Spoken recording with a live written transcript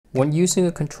When using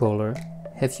a controller,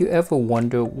 have you ever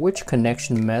wondered which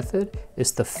connection method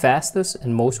is the fastest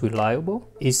and most reliable?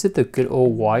 Is it the good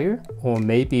old wire, or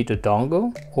maybe the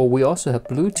dongle? Or we also have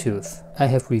Bluetooth. I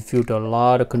have reviewed a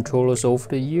lot of controllers over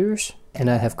the years, and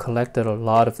I have collected a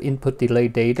lot of input delay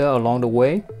data along the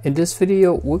way. In this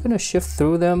video, we're going to shift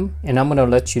through them, and I'm going to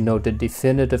let you know the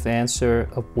definitive answer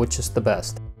of which is the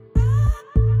best.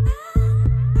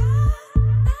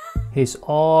 Here's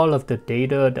all of the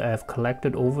data that I've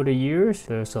collected over the years.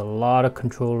 There's a lot of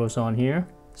controllers on here.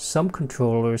 Some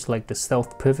controllers, like the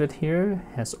Stealth Pivot here,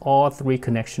 has all three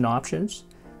connection options.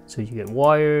 So you get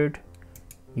wired,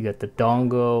 you get the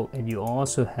dongle, and you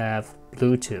also have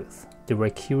Bluetooth. The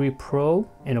Rakiri Pro,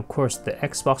 and of course the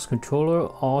Xbox controller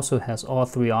also has all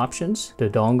three options, the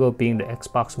dongle being the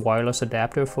Xbox wireless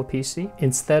adapter for PC.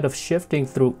 Instead of shifting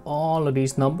through all of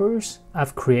these numbers,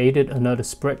 I've created another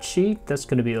spreadsheet that's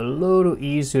going to be a little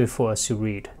easier for us to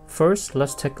read. First,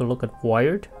 let's take a look at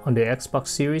wired. On the Xbox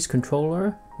Series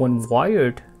controller, when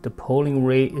wired, the polling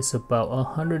rate is about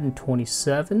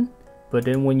 127, but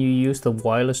then when you use the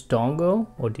wireless dongle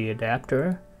or the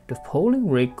adapter, the polling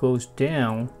rate goes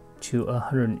down to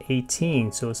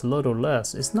 118, so it's a little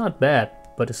less. It's not bad,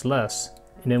 but it's less.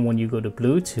 And then when you go to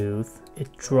Bluetooth,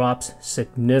 it drops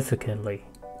significantly,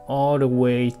 all the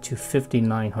way to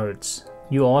 59 Hz.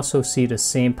 You also see the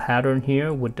same pattern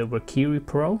here with the Rakiri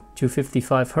Pro,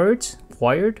 255 Hz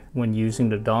wired. When using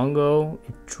the dongle,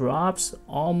 it drops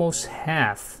almost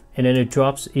half, and then it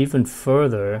drops even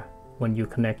further when you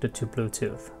connect it to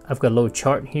Bluetooth. I've got a little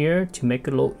chart here to make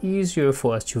it a little easier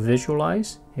for us to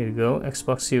visualize. Here you go,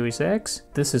 Xbox Series X.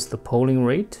 This is the polling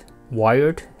rate.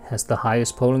 Wired has the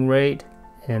highest polling rate.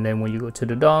 And then when you go to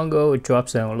the dongle, it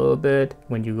drops down a little bit.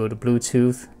 When you go to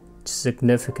Bluetooth,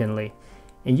 significantly.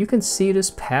 And you can see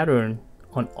this pattern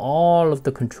on all of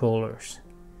the controllers.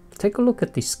 Take a look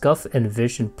at the SCUF and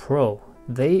Vision Pro.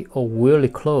 They are really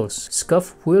close.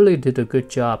 SCUF really did a good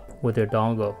job with their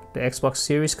dongle. The Xbox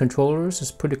Series controllers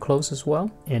is pretty close as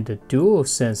well. And the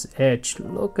DualSense Edge,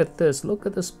 look at this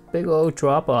big old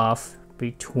drop off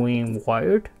between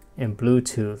wired and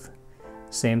Bluetooth.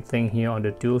 Same thing here on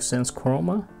the DualSense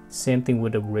Chroma. Same thing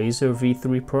with the Razer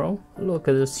V3 Pro. Look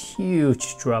at this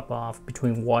huge drop off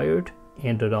between wired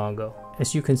and the dongle.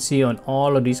 As you can see on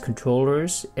all of these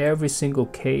controllers, every single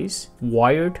case,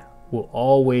 wired will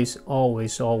always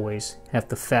have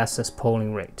the fastest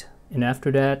polling rate. And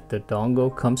after that, the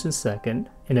dongle comes in second,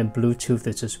 and then Bluetooth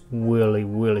is just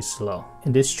really slow.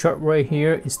 And this chart right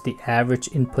here is the average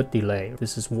input delay.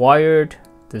 This is wired,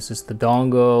 this is the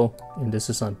dongle, and this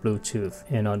is on Bluetooth.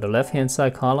 And on the left hand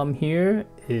side column here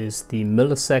is the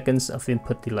milliseconds of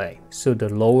input delay. So the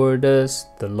lower it is,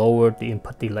 the lower the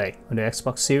input delay. On the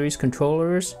Xbox Series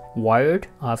controllers, wired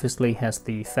obviously has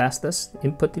the fastest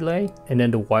input delay, and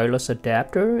then the wireless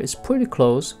adapter is pretty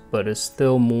close, but it's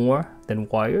still more than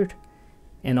wired.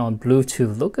 And on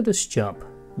Bluetooth, look at this jump.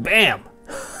 Bam!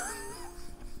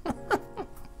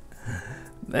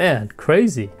 Man,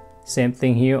 crazy. Same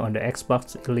thing here on the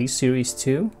Xbox Elite Series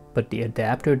 2, but the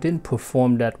adapter didn't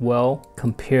perform that well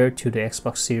compared to the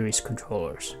Xbox Series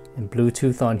controllers. And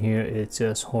Bluetooth on here is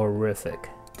just horrific.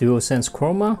 DualSense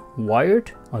Chroma,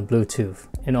 wired on Bluetooth.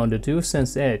 And on the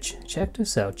DualSense Edge, check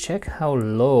this out. Check how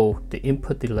low the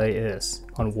input delay is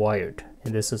on wired.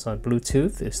 And this is on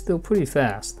Bluetooth. It's still pretty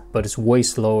fast, but it's way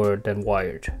slower than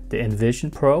wired. The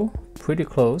Envision Pro, pretty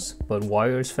close, but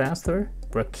wired is faster.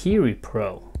 Rakiri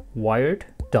Pro, wired,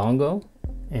 dongle,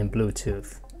 and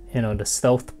Bluetooth. And on the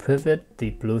Stealth Pivot,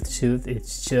 the Bluetooth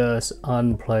is just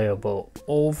unplayable.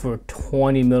 Over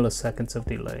 20 milliseconds of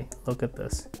delay. Look at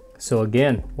this. So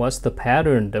again, what's the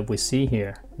pattern that we see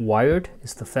here? Wired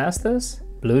is the fastest.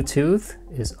 Bluetooth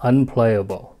is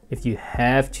unplayable. If you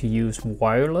have to use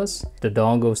wireless, the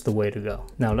dongle is the way to go.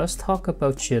 Now let's talk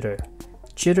about jitter.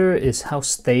 Jitter is how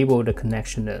stable the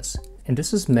connection is. And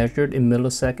this is measured in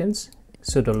milliseconds.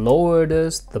 So the lower it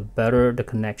is, the better the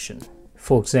connection.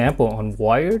 For example, on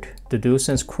wired, the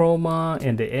DualSense Chroma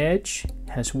and the Edge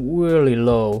has really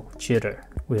low jitter.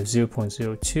 We have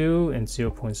 0.02 and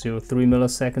 0.03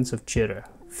 milliseconds of jitter.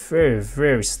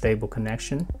 Very stable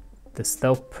connection. The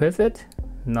Stealth Pivot,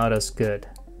 not as good.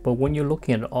 But when you're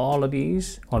looking at all of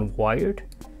these on wired,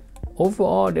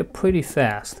 overall they're pretty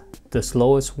fast. The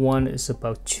slowest one is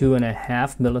about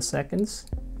 2.5 milliseconds.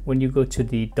 When you go to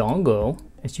the dongle,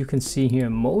 as you can see here,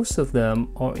 most of them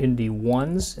are in the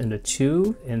 1s and the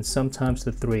 2 and sometimes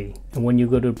the 3. And when you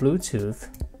go to Bluetooth,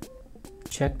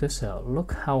 check this out.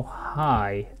 Look how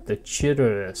high the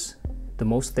jitter is. The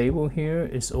most stable here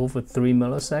is over 3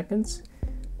 milliseconds.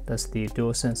 That's the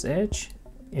DualSense Edge.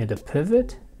 And the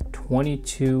Pivot,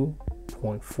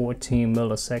 22.14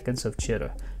 milliseconds of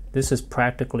jitter. This is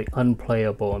practically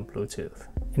unplayable on Bluetooth.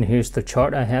 And here's the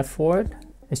chart I have for it.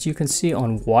 As you can see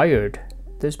on wired,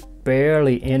 there's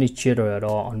barely any jitter at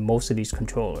all on most of these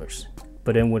controllers.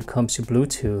 But then when it comes to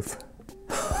Bluetooth,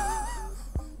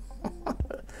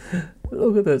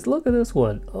 look at this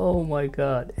one. Oh my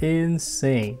god,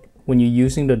 insane. When you're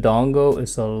using the dongle,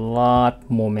 it's a lot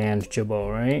more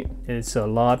manageable, right? It's a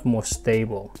lot more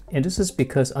stable. And this is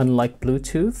because unlike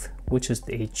Bluetooth, which is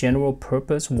a general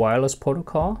purpose wireless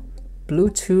protocol,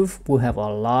 Bluetooth will have a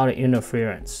lot of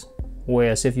interference.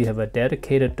 Whereas if you have a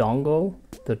dedicated dongle,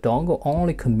 the dongle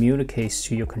only communicates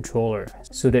to your controller.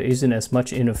 So there isn't as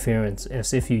much interference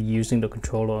as if you're using the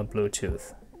controller on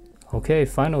Bluetooth. Okay,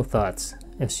 final thoughts.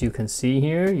 As you can see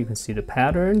here, you can see the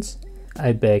patterns.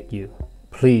 I beg you,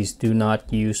 please do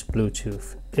not use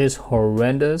Bluetooth. It's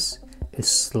horrendous, it's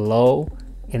slow,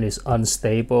 and it's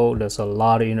unstable. There's a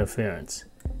lot of interference.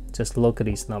 Just look at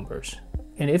these numbers.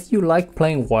 And if you like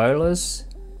playing wireless,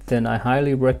 then I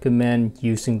highly recommend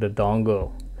using the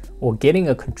dongle or getting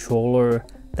a controller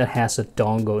that has a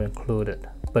dongle included.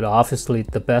 But obviously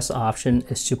the best option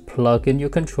is to plug in your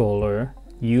controller,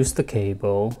 use the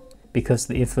cable, because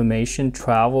the information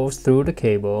travels through the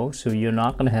cable, so you're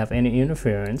not going to have any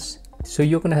interference. So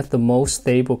you're going to have the most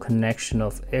stable connection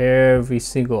of every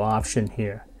single option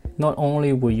here. Not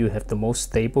only will you have the most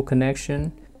stable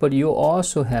connection, but you'll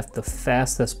also have the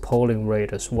fastest polling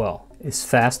rate as well. It's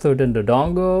faster than the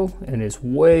dongle, and it's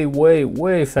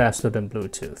way faster than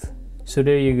Bluetooth. So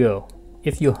there you go.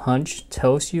 If your hunch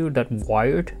tells you that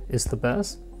wired is the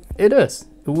best, it is.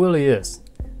 It really is.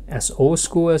 As old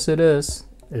school as it is,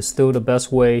 it's still the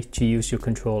best way to use your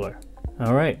controller.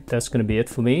 Alright, that's going to be it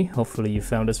for me. Hopefully you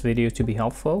found this video to be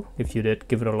helpful. If you did,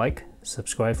 give it a like,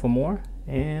 subscribe for more,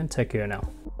 and take care now.